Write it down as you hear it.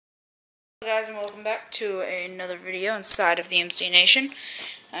Hello guys, and welcome back to another video inside of the MCnation.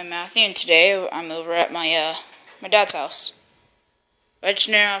 I'm Matthew, and today I'm over at my dad's house.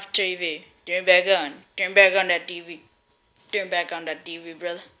 Watching it off TV. Turn back on that TV. Turn back on that TV,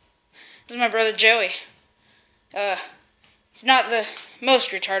 brother. This is my brother Joey. He's not the most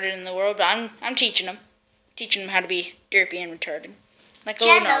retarded in the world, but I'm teaching him how to be derpy and retarded, like a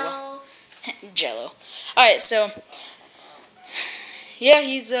little narwhal. Jello. Alright, so yeah,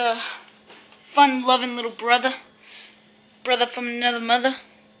 he's fun-loving little brother from another mother,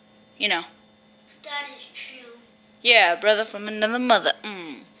 you know. That is true. Yeah, brother from another mother.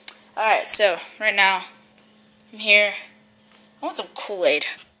 Alright, so right now I'm here. I want some Kool-Aid.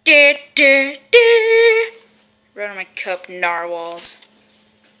 Right on my cup, narwhals.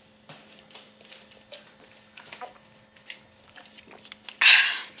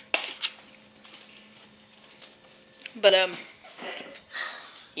 But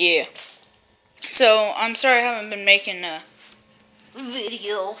yeah. So I'm sorry I haven't been making a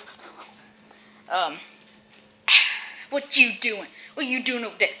video. What you doing? What you doing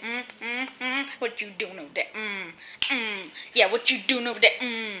over there? What you doing over there? Yeah, what you doing over there?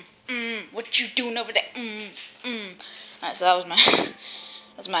 What you doing over there? Alright, so that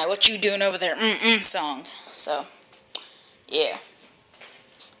was my what you doing over there? Song. So yeah.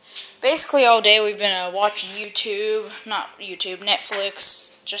 Basically all day we've been watching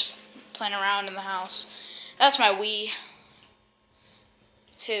Netflix, just playing around in the house. That's my Wii.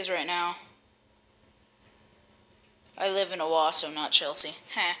 It's his right now. I live in Owasso, not Chelsea.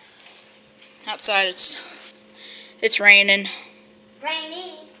 Outside it's raining.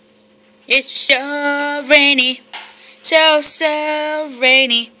 Rainy. It's so rainy. So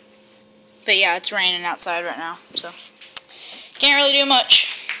rainy. But yeah, it's raining outside right now, so can't really do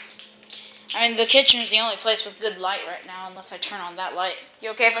much. I mean, the kitchen is the only place with good light right now, unless I turn on that light.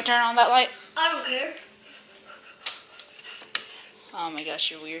 You okay if I turn on that light? I don't care. Oh my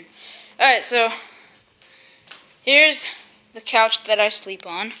gosh, you're weird. Alright, so here's the couch that I sleep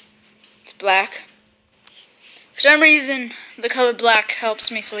on. It's black. For some reason, the color black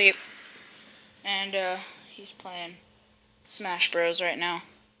helps me sleep. And he's playing Smash Bros right now.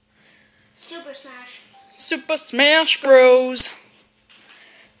 Super Smash. Super Smash Bros.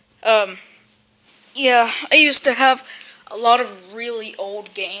 Yeah, I used to have a lot of really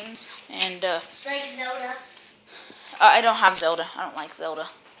old games, and like Zelda. I don't have Zelda. I don't like Zelda.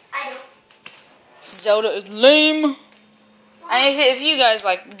 I don't. Zelda is lame. I mean, if you guys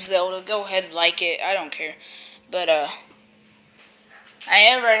like Zelda, go ahead, like it. I don't care. But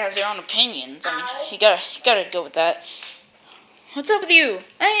everybody has their own opinions. I mean, you gotta go with that. What's up with you?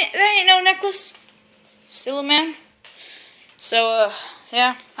 That ain't no necklace. Still a man. So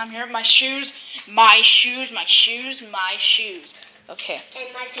yeah, I'm here with my shoes. My shoes. Okay.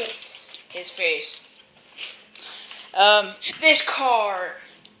 And my face. His face. This car.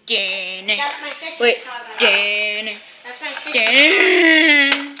 That's my sister's car. That's my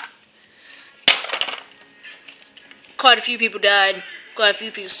sister's car. Quite a few people died. Quite a few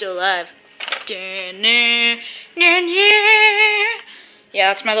people still alive. Yeah,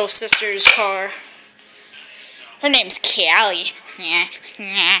 that's my little sister's car. Her name's Callie. Yeah.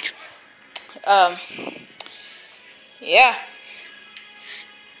 I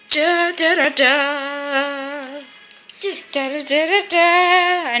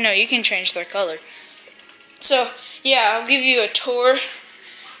know, you can change their color. So, yeah, I'll give you a tour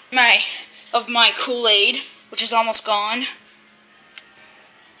of my Kool-Aid, which is almost gone.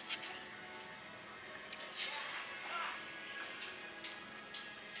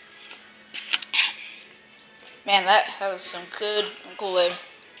 Man, that was some good Kool-Aid.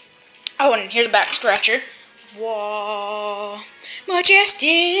 Oh, and here's the back scratcher. Whoa,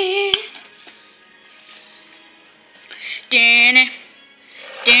 majestic.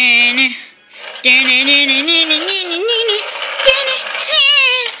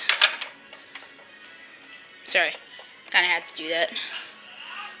 Sorry, kind of had to do that.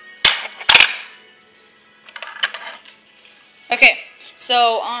 Okay,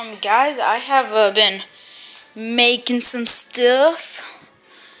 so guys, I have been making some stuff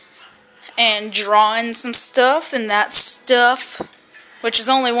and drawing some stuff, and that stuff, which is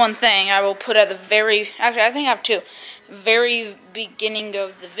only one thing, I will put at the actually I think I have two, very beginning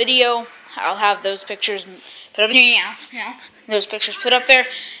of the video. I'll have those pictures put up there,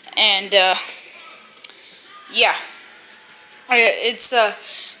 and yeah, it's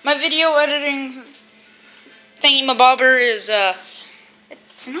my video editing thingy-mabobber is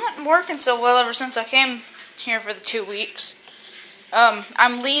it's not working so well ever since I came here for the 2 weeks.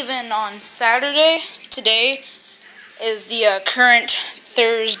 I'm leaving on Saturday. Today is the current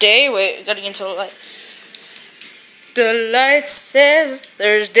Thursday. Wait, we gotta get into the light. The light says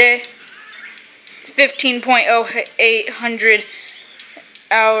Thursday. 15.0800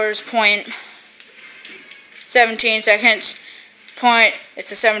 hours, 0.17 seconds. It's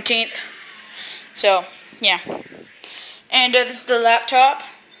the 17th. So, yeah. And this is the laptop.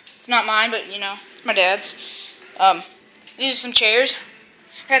 It's not mine, but, you know, it's my dad's. These are some chairs.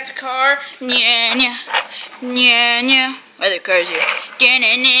 That's a car. Nya, nya. Nya, nya. Other cars here.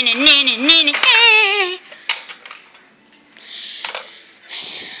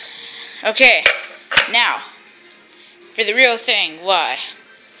 Okay, now, for the real thing, why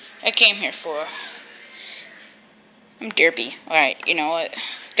I came here for. I'm derpy. Alright, you know what?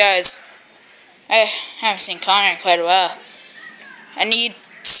 Guys, I haven't seen Connor in quite a while. I need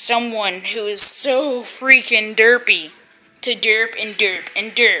someone who is so freaking derpy to derp and derp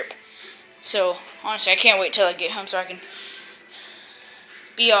and derp. So, honestly, I can't wait till I get home so I can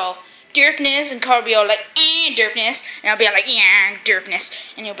be all derpness, and Carl will be all like, derpness, and I'll be all like, yeah,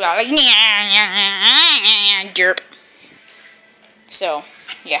 derpness, and he'll be all like, yeah, derp. So,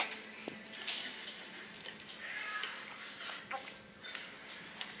 yeah.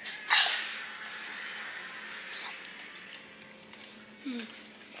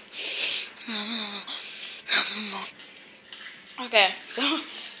 Okay, so,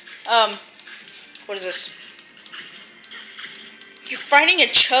 what is this? You're fighting a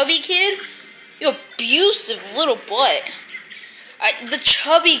chubby kid? You abusive little butt. The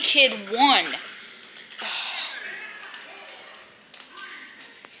chubby kid won.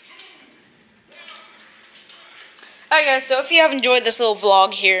 Alright guys, so if you have enjoyed this little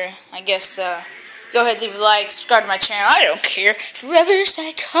vlog here, I guess, go ahead, leave a like, subscribe to my channel, I don't care. Forever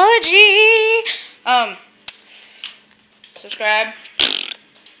Psychology! Subscribe.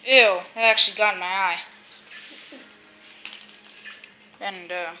 Ew, that actually got in my eye. And,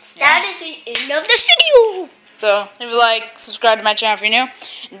 yeah. That is the end of this video. So, leave a like, subscribe to my channel if you're new,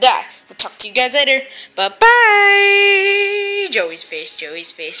 and we'll talk to you guys later. Bye-bye! Joey's face,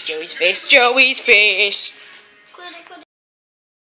 Joey's face, Joey's face, Joey's face.